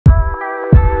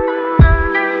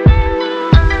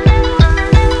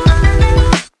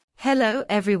Hello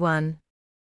everyone.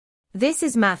 This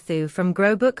is Matthew from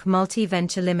GROBOOK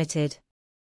Multi-Venture Limited.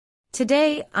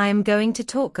 Today I am going to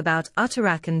talk about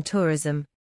Uttarakhand tourism.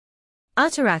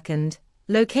 Uttarakhand,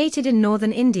 located in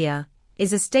northern India,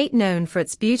 is a state known for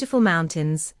its beautiful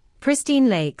mountains, pristine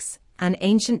lakes, and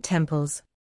ancient temples.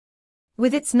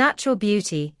 With its natural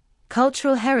beauty,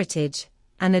 cultural heritage,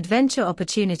 and adventure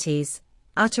opportunities,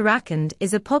 Uttarakhand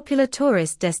is a popular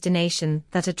tourist destination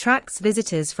that attracts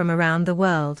visitors from around the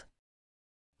world.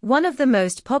 One of the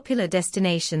most popular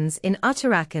destinations in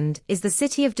Uttarakhand is the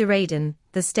city of Dehradun,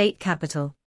 the state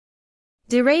capital.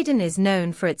 Dehradun is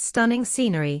known for its stunning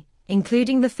scenery,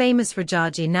 including the famous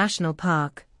Rajaji National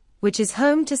Park, which is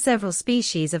home to several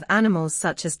species of animals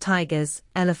such as tigers,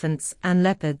 elephants, and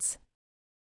leopards.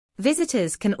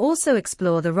 Visitors can also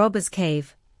explore the Robber's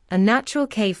Cave, a natural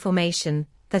cave formation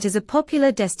that is a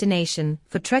popular destination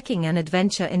for trekking and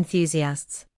adventure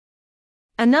enthusiasts.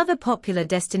 Another popular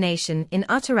destination in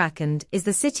Uttarakhand is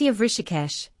the city of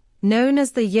Rishikesh, known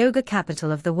as the yoga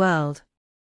capital of the world.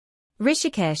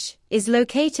 Rishikesh is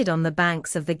located on the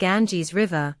banks of the Ganges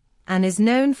River and is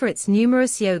known for its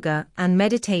numerous yoga and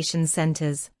meditation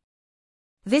centers.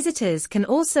 Visitors can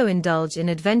also indulge in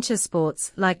adventure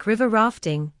sports like river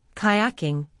rafting,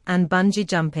 kayaking, and bungee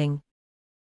jumping.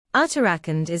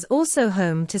 Uttarakhand is also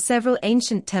home to several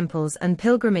ancient temples and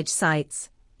pilgrimage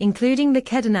sites, including the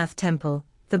Kedarnath Temple,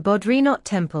 the Badrinath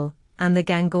Temple, and the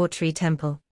Gangotri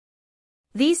Temple.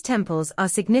 These temples are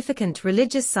significant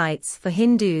religious sites for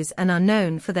Hindus and are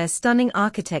known for their stunning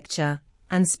architecture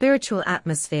and spiritual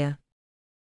atmosphere.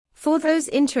 For those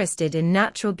interested in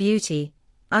natural beauty,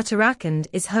 Uttarakhand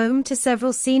is home to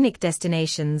several scenic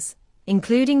destinations,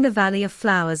 including the Valley of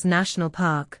Flowers National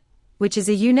Park, which is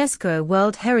a UNESCO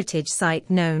World Heritage Site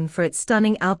known for its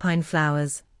stunning alpine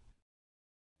flowers.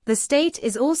 The state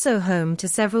is also home to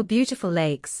several beautiful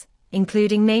lakes,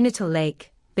 including Nainital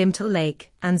Lake, Bhimtal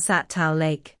Lake, and Sattal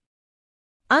Lake.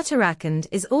 Uttarakhand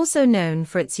is also known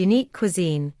for its unique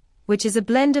cuisine, which is a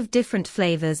blend of different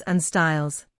flavors and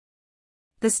styles.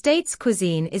 The state's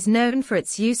cuisine is known for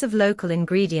its use of local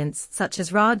ingredients such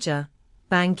as raja,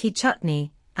 bang ki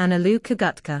chutney, and aloo ka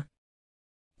gutka.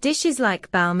 Dishes like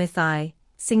bal mithai,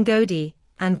 singodi,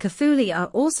 and kafuli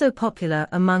are also popular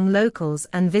among locals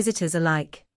and visitors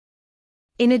alike.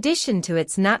 In addition to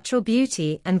its natural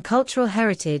beauty and cultural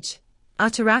heritage,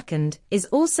 Uttarakhand is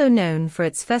also known for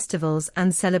its festivals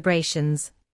and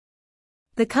celebrations.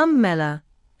 The Kumbh Mela,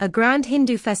 a grand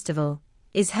Hindu festival,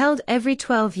 is held every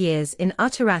 12 years in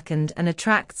Uttarakhand and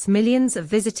attracts millions of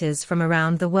visitors from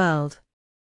around the world.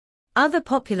 Other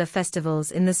popular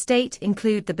festivals in the state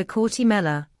include the Bikoti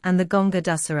Mela and the Ganga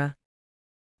Dasara.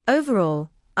 Overall,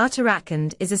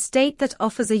 Uttarakhand is a state that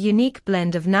offers a unique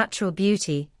blend of natural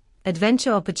beauty,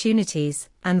 adventure opportunities,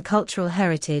 and cultural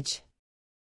heritage.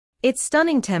 Its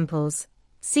stunning temples,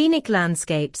 scenic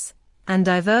landscapes, and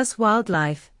diverse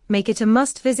wildlife make it a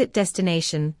must-visit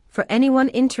destination for anyone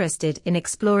interested in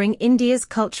exploring India's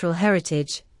cultural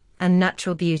heritage and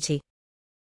natural beauty.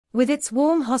 With its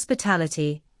warm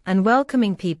hospitality and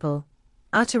welcoming people,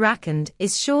 Uttarakhand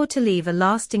is sure to leave a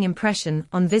lasting impression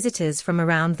on visitors from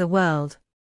around the world.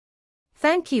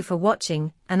 Thank you for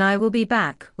watching, and I will be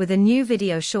back with a new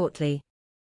video shortly.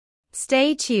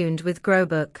 Stay tuned with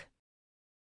GROBOOK.